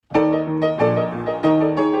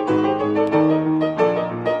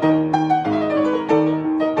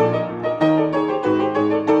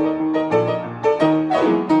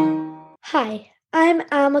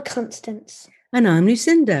Constance. And I'm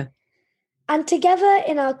Lucinda. And together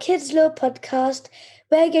in our Kids Law podcast,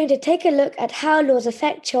 we're going to take a look at how laws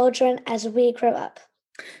affect children as we grow up.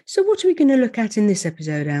 So what are we going to look at in this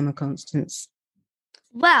episode, Emma Constance?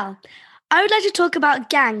 Well, I would like to talk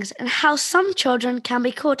about gangs and how some children can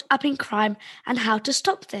be caught up in crime and how to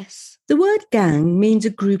stop this. The word gang means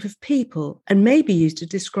a group of people and may be used to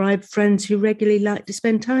describe friends who regularly like to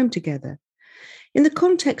spend time together. In the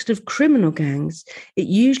context of criminal gangs, it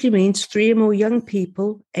usually means 3 or more young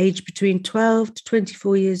people aged between 12 to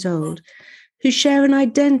 24 years old who share an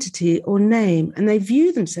identity or name, and they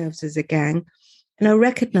view themselves as a gang and are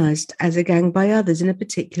recognised as a gang by others in a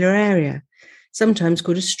particular area, sometimes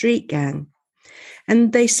called a street gang.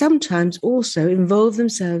 And they sometimes also involve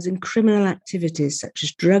themselves in criminal activities such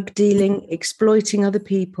as drug dealing, exploiting other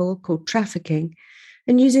people, called trafficking,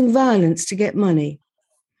 and using violence to get money.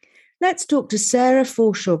 Let's talk to Sarah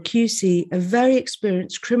Forshaw, QC, a very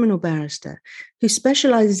experienced criminal barrister who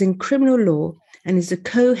specialises in criminal law and is the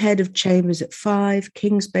co-head of chambers at 5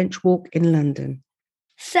 King's Bench Walk in London.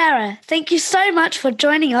 Sarah, thank you so much for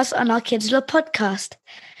joining us on our Kids Law podcast.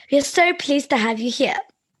 We are so pleased to have you here.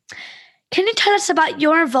 Can you tell us about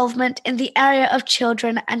your involvement in the area of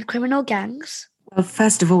children and criminal gangs? Well,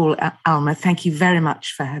 first of all, Alma, thank you very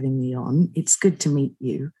much for having me on. It's good to meet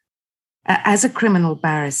you. As a criminal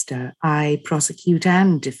barrister, I prosecute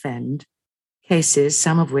and defend cases,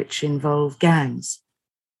 some of which involve gangs.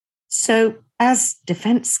 So, as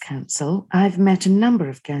defence counsel, I've met a number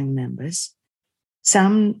of gang members,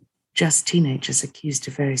 some just teenagers accused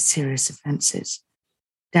of very serious offences,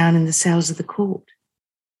 down in the cells of the court.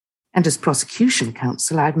 And as prosecution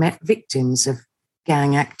counsel, I've met victims of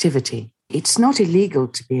gang activity. It's not illegal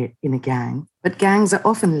to be in a gang, but gangs are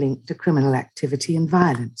often linked to criminal activity and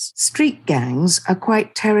violence. Street gangs are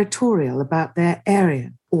quite territorial about their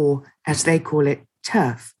area, or as they call it,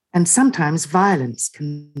 turf. And sometimes violence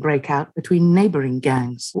can break out between neighbouring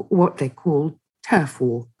gangs, what they call turf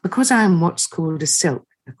war. Because I'm what's called a SILC,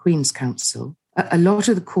 a Queen's Counsel, a lot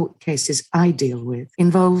of the court cases I deal with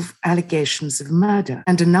involve allegations of murder.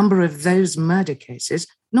 And a number of those murder cases,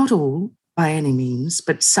 not all by any means,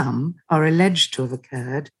 but some, are alleged to have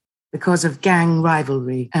occurred because of gang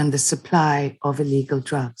rivalry and the supply of illegal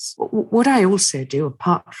drugs. What I also do,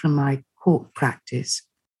 apart from my court practice,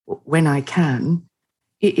 when I can,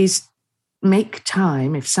 is make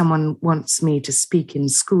time, if someone wants me to speak in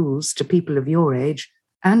schools to people of your age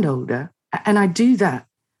and older, and I do that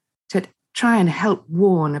to try and help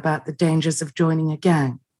warn about the dangers of joining a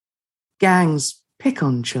gang. Gangs pick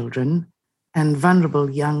on children and vulnerable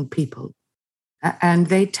young people, and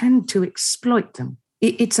they tend to exploit them.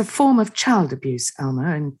 It's a form of child abuse,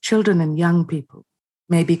 Alma, and children and young people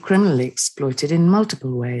may be criminally exploited in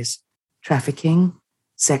multiple ways: trafficking,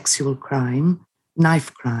 sexual crime,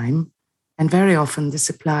 knife crime, and very often the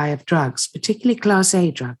supply of drugs, particularly Class A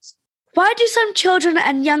drugs. Why do some children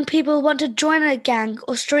and young people want to join a gang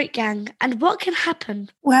or street gang, and what can happen?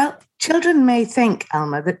 Well, children may think,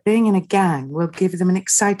 Alma, that being in a gang will give them an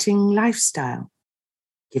exciting lifestyle.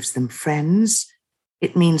 It gives them friends.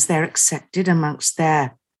 It means they're accepted amongst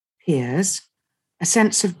their peers, a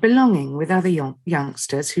sense of belonging with other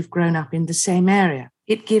youngsters who've grown up in the same area.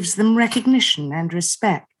 It gives them recognition and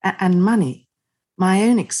respect and money. My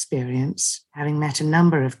own experience, having met a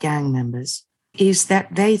number of gang members, is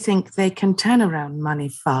that they think they can turn around money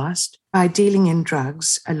fast by dealing in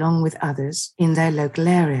drugs along with others in their local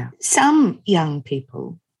area. Some young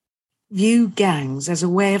people view gangs as a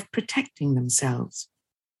way of protecting themselves.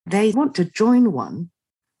 They want to join one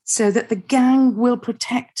so that the gang will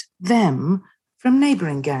protect them from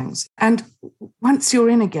neighbouring gangs. And once you're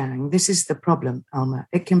in a gang, this is the problem, Alma.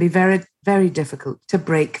 It can be very, very difficult to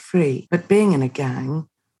break free. But being in a gang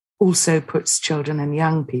also puts children and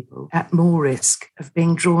young people at more risk of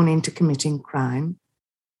being drawn into committing crime,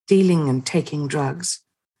 dealing and taking drugs,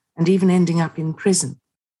 and even ending up in prison.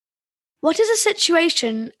 What is the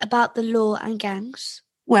situation about the law and gangs?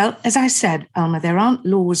 Well, as I said, Alma, there aren't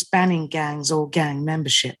laws banning gangs or gang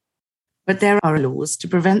membership, but there are laws to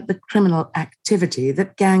prevent the criminal activity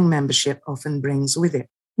that gang membership often brings with it.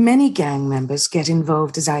 Many gang members get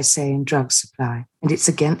involved, as I say, in drug supply, and it's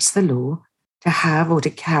against the law to have or to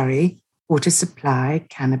carry or to supply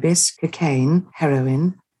cannabis, cocaine,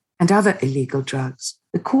 heroin, and other illegal drugs.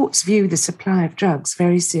 The courts view the supply of drugs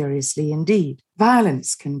very seriously indeed.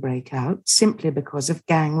 Violence can break out simply because of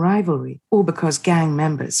gang rivalry or because gang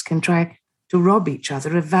members can try to rob each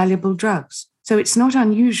other of valuable drugs. So it's not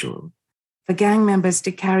unusual for gang members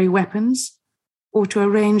to carry weapons or to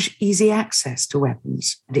arrange easy access to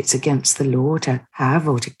weapons. And it's against the law to have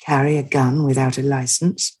or to carry a gun without a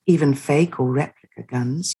license, even fake or replica replica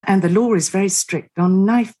guns, and the law is very strict on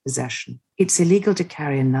knife possession. It's illegal to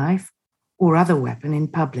carry a knife or other weapon in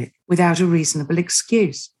public without a reasonable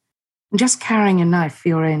excuse. And just carrying a knife for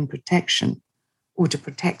your own protection or to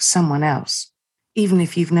protect someone else, even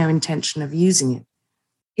if you've no intention of using it,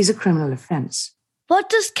 is a criminal offence. What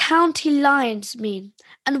does county lines mean?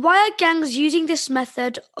 And why are gangs using this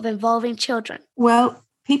method of involving children? Well,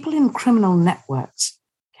 people in criminal networks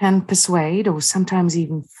can persuade or sometimes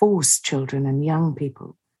even force children and young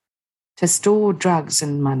people to store drugs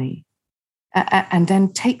and money and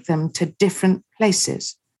then take them to different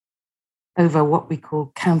places over what we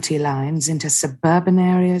call county lines into suburban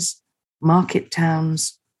areas, market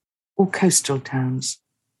towns, or coastal towns.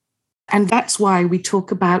 And that's why we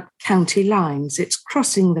talk about county lines. It's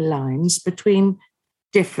crossing the lines between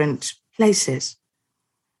different places.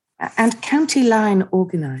 And county line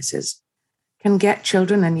organisers can get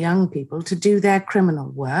children and young people to do their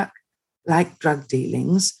criminal work, like drug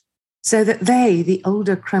dealings, so that they, the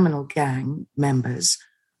older criminal gang members,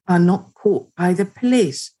 are not caught by the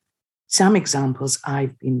police. Some examples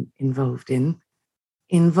I've been involved in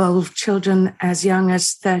involve children as young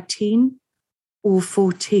as 13 or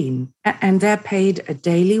 14, and they're paid a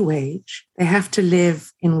daily wage. They have to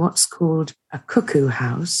live in what's called a cuckoo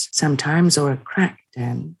house sometimes, or a crack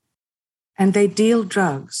den, and they deal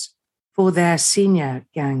drugs for their senior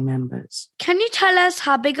gang members. Can you tell us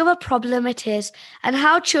how big of a problem it is and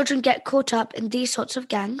how children get caught up in these sorts of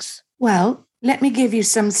gangs? Well, let me give you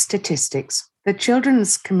some statistics. The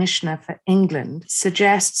Children's Commissioner for England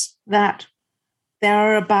suggests that there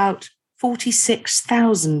are about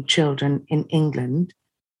 46,000 children in England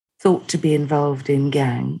thought to be involved in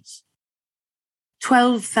gangs.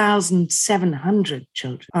 12,700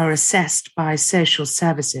 children are assessed by social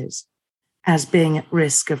services as being at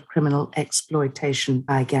risk of criminal exploitation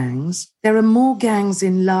by gangs. There are more gangs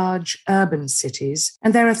in large urban cities,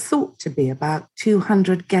 and there are thought to be about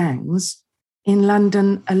 200 gangs in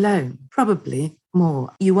London alone, probably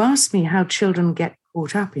more. You asked me how children get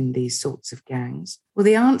caught up in these sorts of gangs. Well,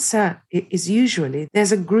 the answer is usually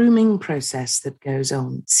there's a grooming process that goes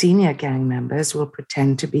on. Senior gang members will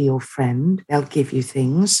pretend to be your friend. They'll give you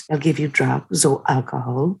things. They'll give you drugs or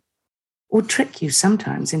alcohol, or trick you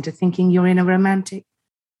sometimes into thinking you're in a romantic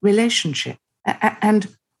relationship.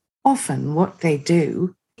 And often what they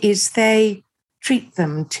do is they treat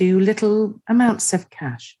them to little amounts of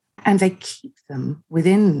cash, and they keep them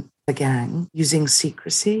within the gang using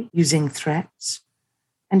secrecy, using threats,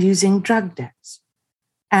 and using drug debts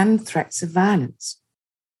and threats of violence.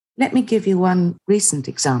 Let me give you one recent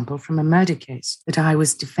example from a murder case that I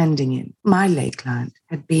was defending in. My late client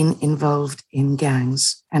had been involved in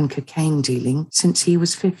gangs and cocaine dealing since he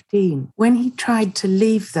was 15. When he tried to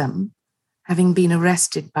leave them, having been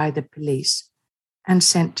arrested by the police and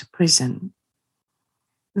sent to prison,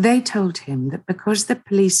 they told him that because the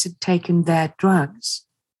police had taken their drugs,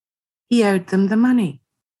 he owed them the money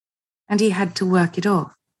and he had to work it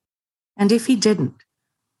off. And if he didn't,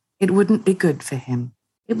 it wouldn't be good for him.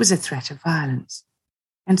 It was a threat of violence.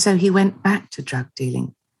 And so he went back to drug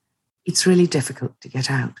dealing. It's really difficult to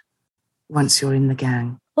get out once you're in the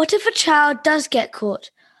gang. What if a child does get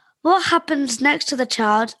caught? What happens next to the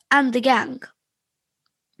child and the gang?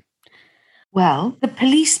 Well, the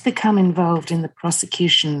police become involved in the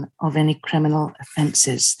prosecution of any criminal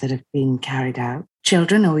offences that have been carried out.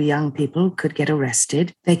 Children or young people could get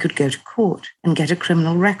arrested. They could go to court and get a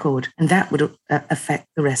criminal record, and that would affect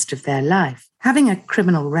the rest of their life. Having a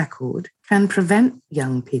criminal record can prevent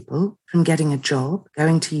young people from getting a job,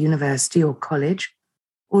 going to university or college,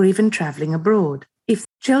 or even travelling abroad. If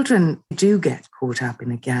children do get caught up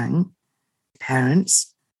in a gang,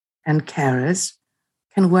 parents and carers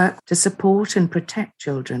can work to support and protect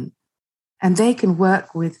children, and they can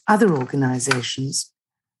work with other organisations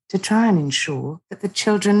to try and ensure that the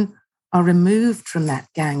children are removed from that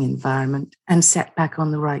gang environment and set back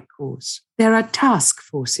on the right course. There are task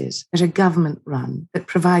forces that are government-run that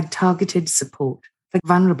provide targeted support for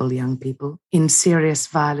vulnerable young people in serious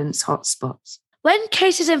violence hotspots. When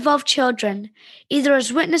cases involve children, either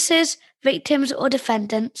as witnesses, victims, or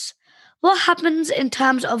defendants, what happens in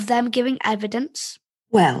terms of them giving evidence?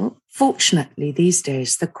 Well, fortunately, these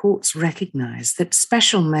days, the courts recognise that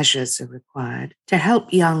special measures are required to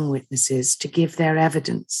help young witnesses to give their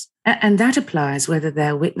evidence. And that applies whether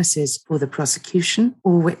they're witnesses for the prosecution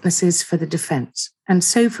or witnesses for the defence. And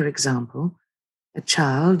so, for example, a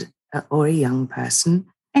child or a young person,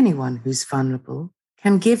 anyone who's vulnerable,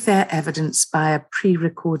 can give their evidence by a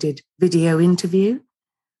pre-recorded video interview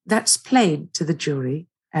that's played to the jury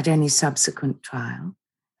at any subsequent trial.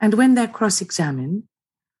 And when they're cross-examined,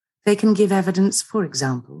 they can give evidence, for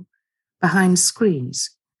example, behind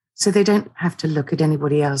screens, so they don't have to look at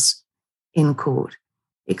anybody else in court,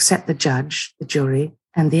 except the judge, the jury,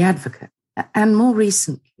 and the advocate. And more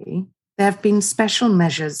recently, there have been special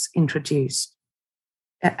measures introduced,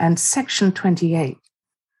 and Section 28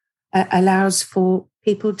 allows for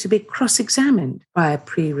people to be cross-examined by a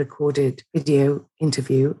pre-recorded video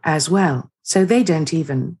interview as well. So they don't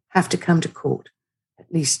even have to come to court.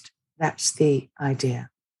 At least that's the idea.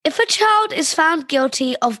 If a child is found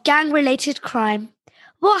guilty of gang-related crime,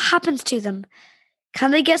 what happens to them?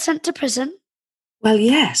 Can they get sent to prison? Well,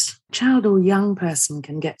 yes. A child or young person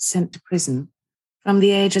can get sent to prison from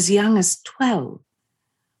the age as young as 12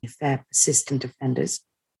 if they're persistent offenders.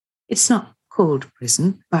 It's not called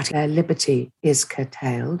prison, but their liberty is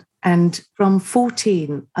curtailed. And from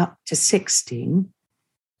 14 up to 16,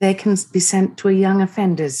 they can be sent to a young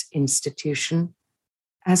offenders institution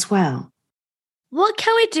as well. What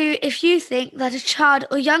can we do if you think that a child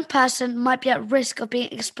or young person might be at risk of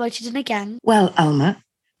being exploited in a gang? Well, Alma,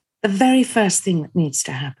 the very first thing that needs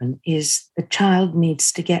to happen is the child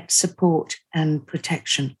needs to get support and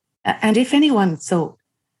protection. And if anyone thought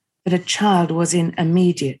that a child was in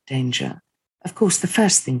immediate danger, of course, the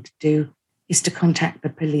first thing to do is to contact the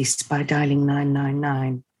police by dialing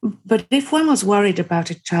 999. But if one was worried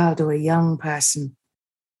about a child or a young person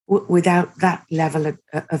without that level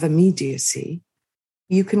of immediacy,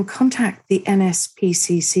 you can contact the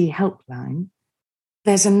NSPCC helpline.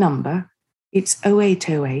 There's a number. It's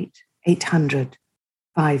 0808 800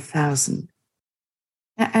 5000.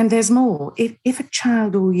 And there's more. If a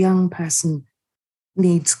child or young person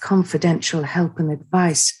needs confidential help and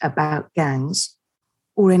advice about gangs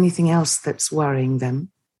or anything else that's worrying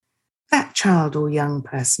them, that child or young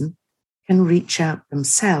person can reach out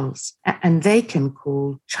themselves and they can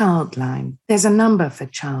call Childline. There's a number for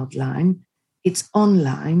Childline. It's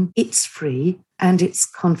online, it's free, and it's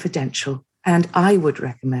confidential. And I would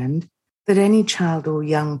recommend that any child or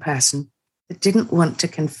young person that didn't want to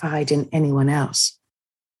confide in anyone else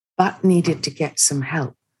but needed to get some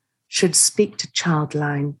help should speak to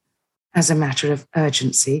Childline as a matter of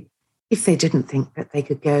urgency if they didn't think that they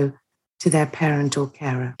could go to their parent or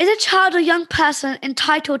carer. Is a child or young person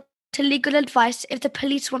entitled to legal advice if the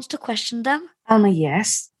police wants to question them? Alma,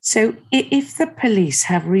 yes. So if the police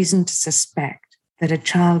have reason to suspect that a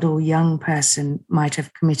child or young person might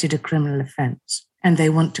have committed a criminal offence and they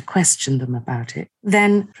want to question them about it,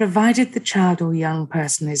 then provided the child or young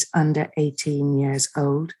person is under 18 years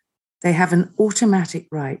old, they have an automatic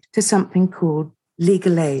right to something called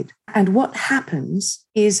legal aid. And what happens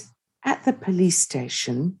is at the police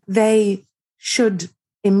station, they should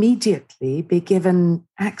immediately be given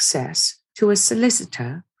access to a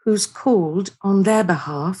solicitor who's called on their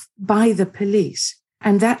behalf by the police.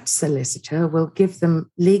 And that solicitor will give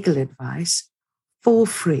them legal advice for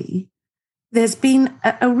free. There's been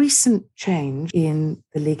a recent change in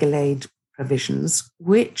the legal aid provisions,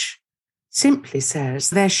 which simply says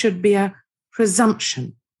there should be a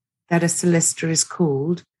presumption that a solicitor is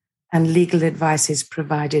called and legal advice is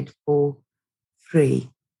provided for free.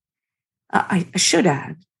 I should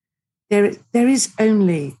add, there is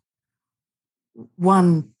only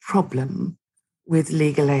one problem with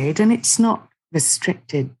legal aid, and it's not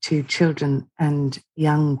restricted to children and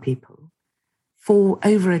young people. For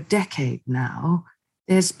over a decade now,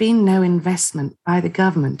 there's been no investment by the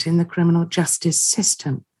government in the criminal justice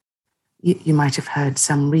system. You might have heard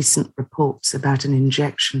some recent reports about an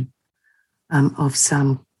injection of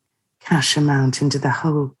some cash amount into the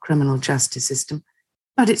whole criminal justice system,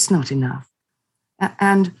 but it's not enough.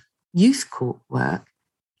 And youth court work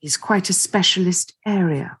is quite a specialist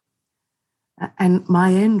area. And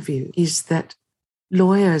my own view is that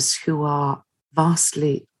lawyers who are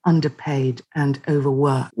vastly underpaid and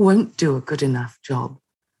overworked won't do a good enough job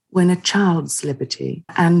when a child's liberty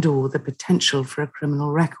and or the potential for a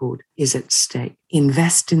criminal record is at stake.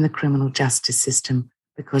 Invest in the criminal justice system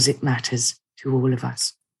because it matters to all of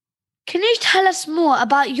us. Can you tell us more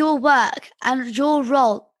about your work and your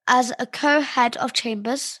role as a co-head of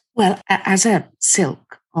Chambers? Well, as a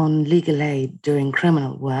silk on legal aid doing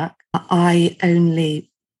criminal work, I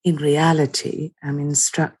only, in reality, am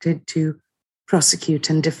instructed to prosecute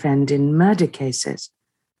and defend in murder cases.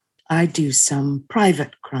 I do some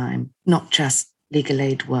private crime, not just legal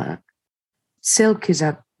aid work. Silk is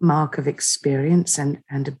a mark of experience and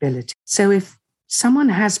ability. So if someone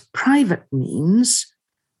has private means,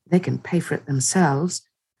 they can pay for it themselves,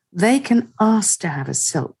 they can ask to have a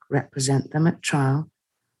silk represent them at trial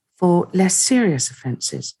for less serious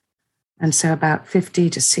offences. And so about 50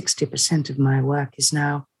 to 60% of my work is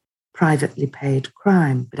now privately paid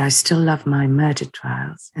crime. But I still love my murder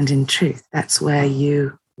trials. And in truth, that's where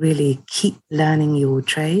you really keep learning your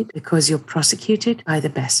trade because you're prosecuted by the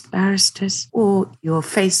best barristers or you're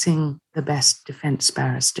facing the best defence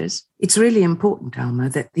barristers. It's really important, Alma,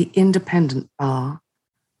 that the independent bar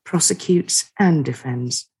prosecutes and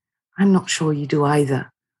defends. I'm not sure you do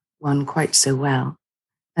either one quite so well,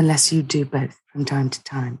 unless you do both from time to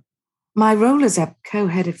time. My role as a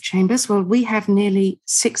co-head of chambers, well, we have nearly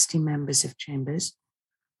 60 members of chambers.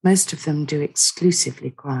 Most of them do exclusively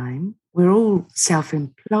crime. We're all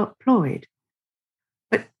self-employed.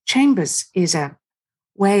 But chambers is a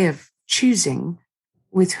way of choosing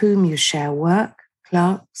with whom you share work,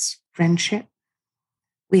 clerks, friendship.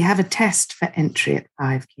 We have a test for entry at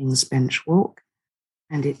 5 King's Bench Walk,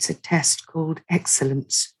 and it's a test called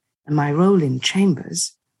Excellence. And my role in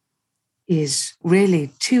chambers is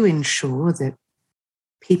really to ensure that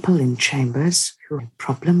people in chambers who have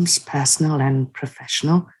problems, personal and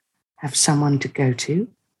professional, have someone to go to.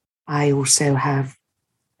 I also have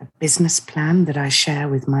a business plan that I share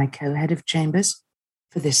with my co-head of chambers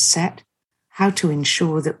for this set, how to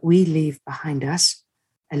ensure that we leave behind us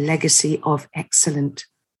a legacy of excellent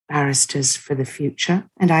barristers for the future.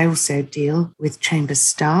 And I also deal with chamber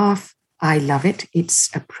staff. I love it.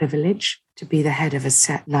 It's a privilege to be the head of a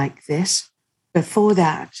set like this. Before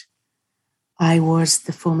that, I was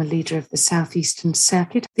the former leader of the South Eastern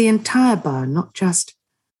Circuit. The entire bar, not just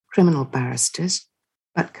criminal barristers,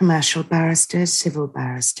 but commercial barristers, civil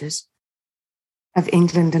barristers of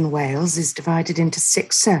England and Wales is divided into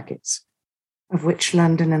 6 circuits, of which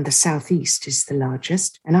London and the South East is the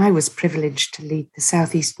largest. And I was privileged to lead the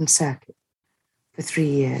South Eastern Circuit for 3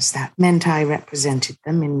 years. That meant I represented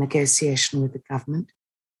them in negotiation with the government.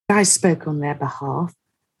 I spoke on their behalf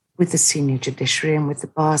with the senior judiciary and with the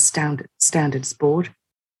Bar Standards Board.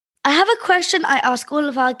 I have a question I ask all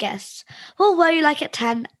of our guests. What were you like at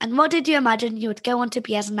 10, and what did you imagine you would go on to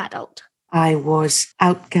be as an adult? I was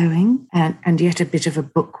outgoing and yet a bit of a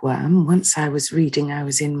bookworm. Once I was reading, I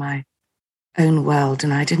was in my own world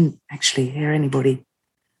and I didn't actually hear anybody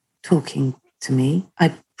talking to me.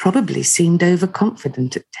 I probably seemed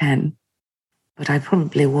overconfident at 10, but I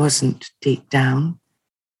probably wasn't deep down.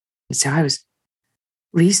 So I was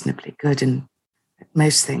reasonably good at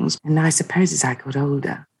most things. And I suppose as I got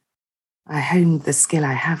older, I honed the skill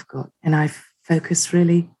I have got and I focused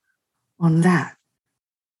really on that.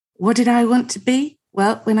 What did I want to be?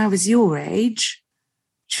 Well, when I was your age,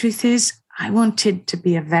 truth is, I wanted to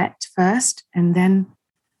be a vet first, and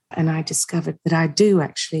I discovered that I do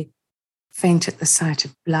actually faint at the sight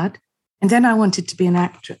of blood. And then I wanted to be an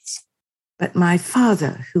actress. But my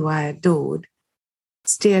father, who I adored,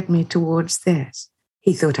 steered me towards this.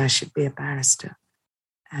 He thought I should be a barrister.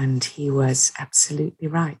 And he was absolutely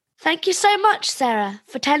right. Thank you so much, Sarah,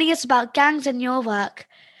 for telling us about gangs and your work.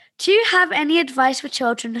 Do you have any advice for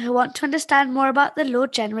children who want to understand more about the law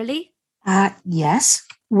generally? Yes.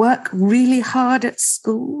 Work really hard at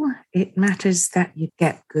school. It matters that you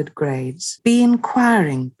get good grades. Be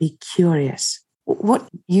inquiring, be curious. What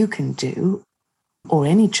you can do, or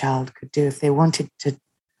any child could do if they wanted to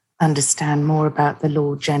understand more about the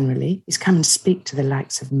law generally, is come and speak to the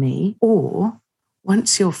likes of me. Or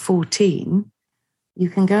once you're 14, you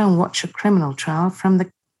can go and watch a criminal trial from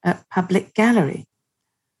the public gallery.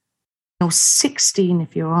 Or 16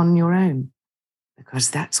 if you're on your own,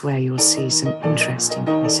 because that's where you'll see some interesting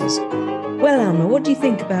cases. Well, Alma, what do you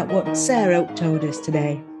think about what Sarah told us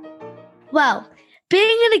today? Well,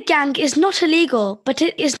 being in a gang is not illegal, but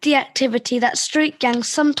it is the activity that street gangs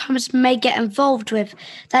sometimes may get involved with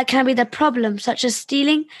that can be the problem, such as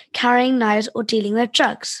stealing, carrying knives, or dealing with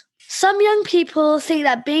drugs. Some young people think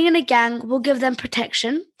that being in a gang will give them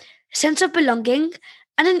protection, a sense of belonging,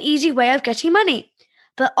 and an easy way of getting money.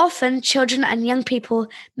 But often children and young people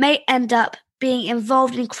may end up being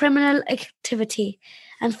involved in criminal activity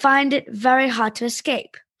and find it very hard to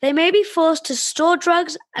escape. They may be forced to store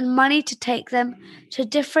drugs and money to take them to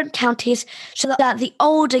different counties so that the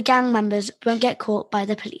older gang members won't get caught by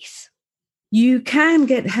the police. You can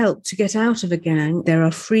get help to get out of a gang. There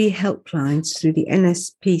are free helplines through the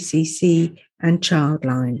NSPCC and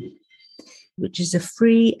Childline, which is a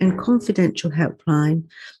free and confidential helpline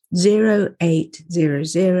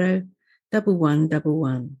 0800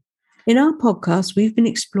 1111. In our podcast, we've been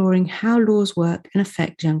exploring how laws work and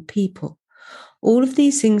affect young people. All of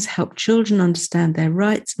these things help children understand their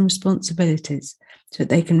rights and responsibilities so that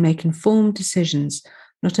they can make informed decisions,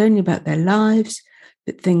 not only about their lives,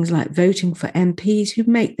 but things like voting for MPs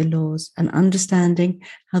who make the laws and understanding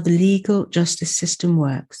how the legal justice system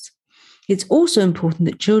works. It's also important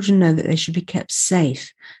that children know that they should be kept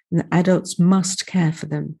safe and that adults must care for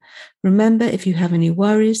them. Remember, if you have any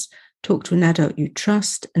worries, talk to an adult you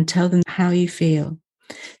trust and tell them how you feel.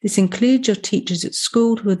 This includes your teachers at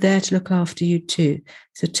school who are there to look after you too,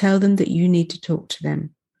 so tell them that you need to talk to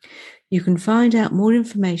them. You can find out more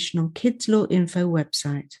information on Kids Law Info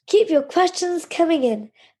website. Keep your questions coming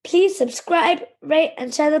in. Please subscribe, rate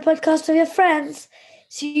and share the podcast with your friends.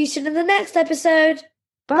 See you soon in the next episode.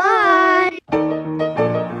 Bye.